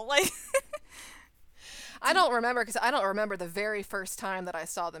all? Like, I don't remember, because I don't remember the very first time that I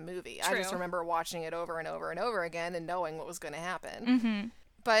saw the movie. True. I just remember watching it over and over and over again and knowing what was going to happen. Mm-hmm.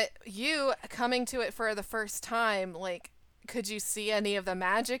 But you, coming to it for the first time, like, could you see any of the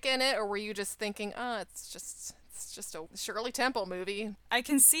magic in it, or were you just thinking, oh, it's just a Shirley Temple movie? I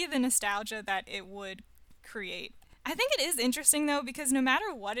can see the nostalgia that it would create. I think it is interesting, though, because no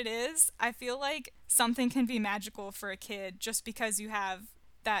matter what it is, I feel like something can be magical for a kid just because you have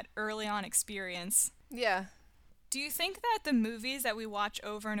that early on experience. Yeah. Do you think that the movies that we watch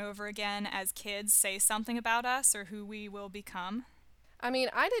over and over again as kids say something about us or who we will become? I mean,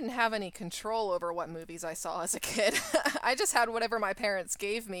 I didn't have any control over what movies I saw as a kid. I just had whatever my parents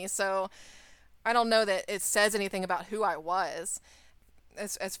gave me, so I don't know that it says anything about who I was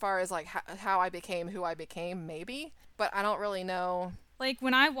as far as, like, how I became who I became, maybe, but I don't really know. Like,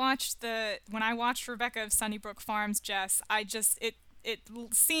 when I watched Rebecca of Sunnybrook Farms, Jess, it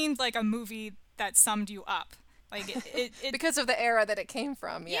seemed like a movie that summed you up. Like, it because of the era that it came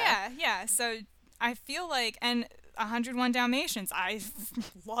from, Yeah, so I feel like, and 101 Dalmatians, I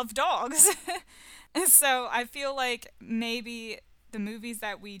love dogs. So I feel like maybe the movies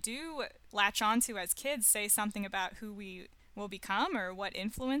that we do latch onto as kids say something about who we will become or what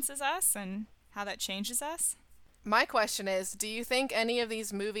influences us and how that changes us. My question is, do you think any of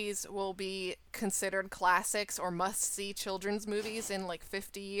these movies will be considered classics or must-see children's movies in, like,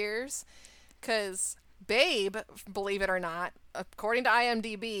 50 years? Because Babe, believe it or not, according to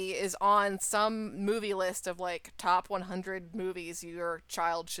IMDb, is on some movie list of, like, top 100 movies your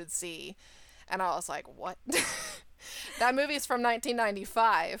child should see. And I was like, what? That movie's from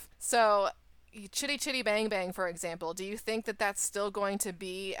 1995. So, Chitty Chitty Bang Bang, for example, do you think that that's still going to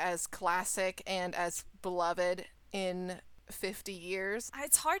be as classic and as beloved in 50 years?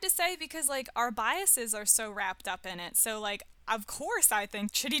 It's hard to say because, like, our biases are so wrapped up in it. So, like, of course I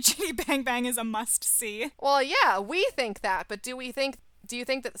think Chitty Chitty Bang Bang is a must-see. Well, yeah, we think that, but do you think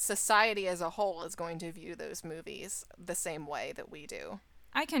that society as a whole is going to view those movies the same way that we do?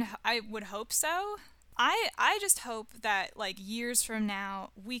 I would hope so. I just hope that, like, years from now,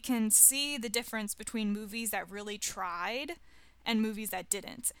 we can see the difference between movies that really tried and movies that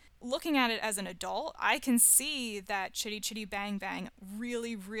didn't. Looking at it as an adult, I can see that Chitty Chitty Bang Bang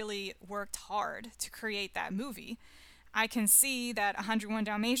really, really worked hard to create that movie. I can see that 101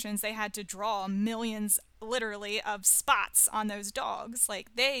 Dalmatians, they had to draw millions, literally, of spots on those dogs.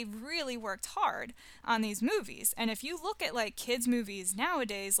 Like, they really worked hard on these movies. And if you look at, like, kids' movies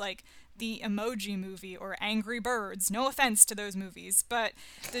nowadays, like the Emoji Movie or Angry Birds, no offense to those movies, but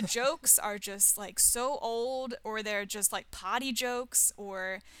the jokes are just, like, so old, or they're just, like, potty jokes,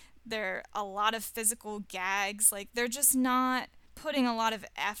 or they're a lot of physical gags. Like, they're just not putting a lot of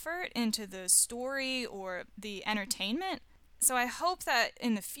effort into the story or the entertainment. So I hope that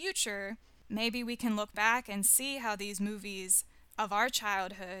in the future, maybe we can look back and see how these movies of our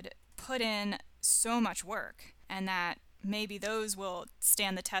childhood put in so much work, and that maybe those will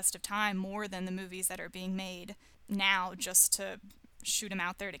stand the test of time more than the movies that are being made now just to shoot them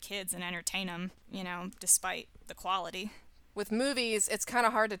out there to kids and entertain them, you know, despite the quality. With movies, it's kind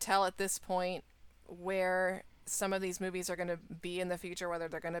of hard to tell at this point where some of these movies are going to be in the future, whether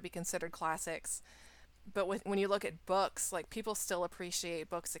they're going to be considered classics. But when you look at books, like, people still appreciate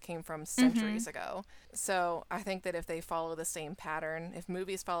books that came from centuries ago. So I think that if they follow the same pattern, if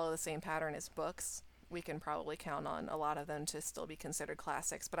movies follow the same pattern as books, we can probably count on a lot of them to still be considered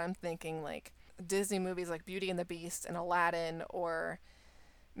classics. But I'm thinking, like, Disney movies like Beauty and the Beast and Aladdin or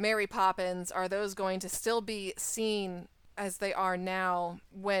Mary Poppins, are those going to still be seen as they are now,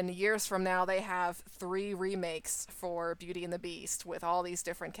 when years from now they have 3 remakes for Beauty and the Beast with all these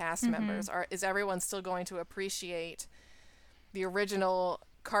different cast members? Is everyone still going to appreciate the original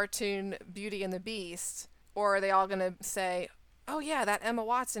cartoon Beauty and the Beast, or are they all going to say, Oh yeah, that Emma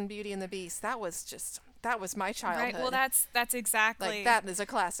Watson Beauty and the Beast. That was my childhood. Right. Well, that's exactly like that is a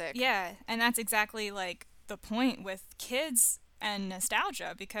classic. Yeah, and that's exactly like the point with kids and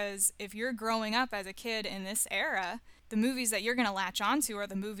nostalgia, because if you're growing up as a kid in this era, the movies that you're going to latch onto are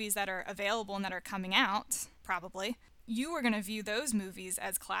the movies that are available and that are coming out, probably. You are going to view those movies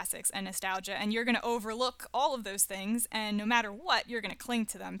as classics and nostalgia, and you're going to overlook all of those things, and no matter what, you're going to cling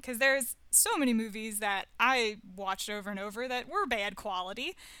to them, because there's so many movies that I watched over and over that were bad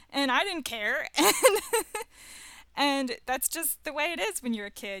quality, and I didn't care, and that's just the way it is when you're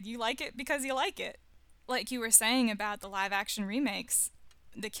a kid. You like it because you like it. Like you were saying about the live-action remakes,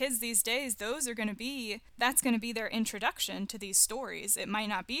 the kids these days, that's going to be their introduction to these stories. It might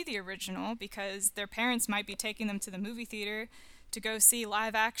not be the original because their parents might be taking them to the movie theater to go see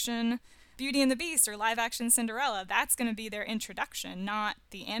live-action Beauty and the Beast or live-action Cinderella. That's going to be their introduction, not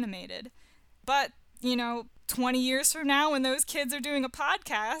the animated. But, 20 years from now when those kids are doing a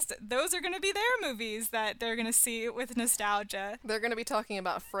podcast, those are going to be their movies that they're going to see with nostalgia. They're going to be talking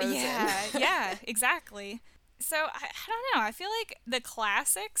about Frozen. Yeah, exactly. So, I don't know. I feel like the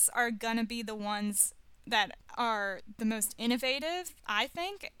classics are going to be the ones that are the most innovative, I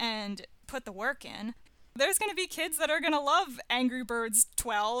think, and put the work in. There's going to be kids that are going to love Angry Birds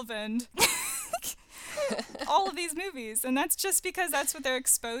 12 and all of these movies. And that's just because that's what they're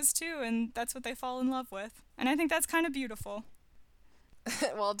exposed to and that's what they fall in love with. And I think that's kind of beautiful.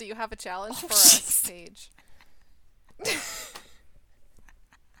 Well, do you have a challenge for us, Paige?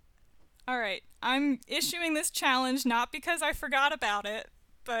 All right, I'm issuing this challenge not because I forgot about it,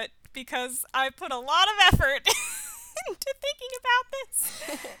 but because I put a lot of effort into thinking about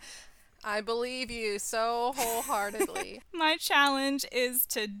this. I believe you so wholeheartedly. My challenge is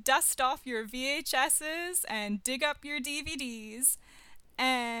to dust off your VHSs and dig up your DVDs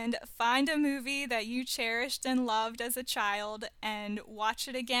and find a movie that you cherished and loved as a child and watch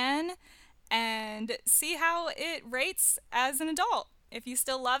it again and see how it rates as an adult. If you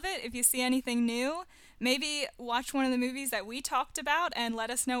still love it, if you see anything new, maybe watch one of the movies that we talked about and let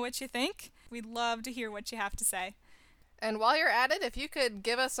us know what you think. We'd love to hear what you have to say. And while you're at it, if you could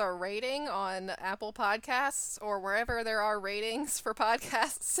give us a rating on Apple Podcasts or wherever there are ratings for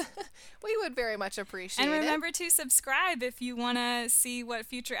podcasts, we would very much appreciate it. And remember to subscribe if you want to see what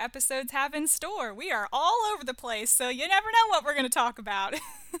future episodes have in store. We are all over the place, so you never know what we're going to talk about.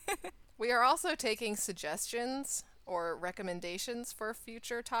 We are also taking suggestions or recommendations for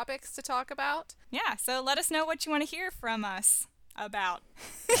future topics to talk about. Yeah, so let us know what you want to hear from us about.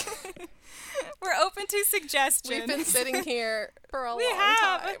 We're open to suggestions. We've been sitting here for a long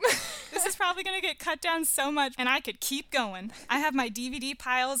time. This is probably going to get cut down so much, and I could keep going. I have my DVD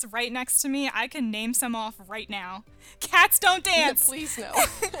piles right next to me. I can name some off right now. Cats Don't Dance. Please no.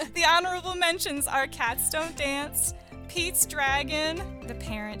 The honorable mentions are Cats Don't Dance, Pete's Dragon, The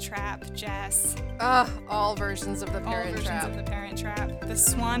Parent Trap, Jess. All versions of The Parent Trap. The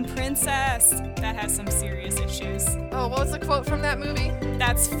Swan Princess. That has some serious issues. Oh, what was the quote from that movie?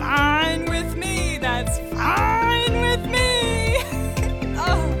 That's fine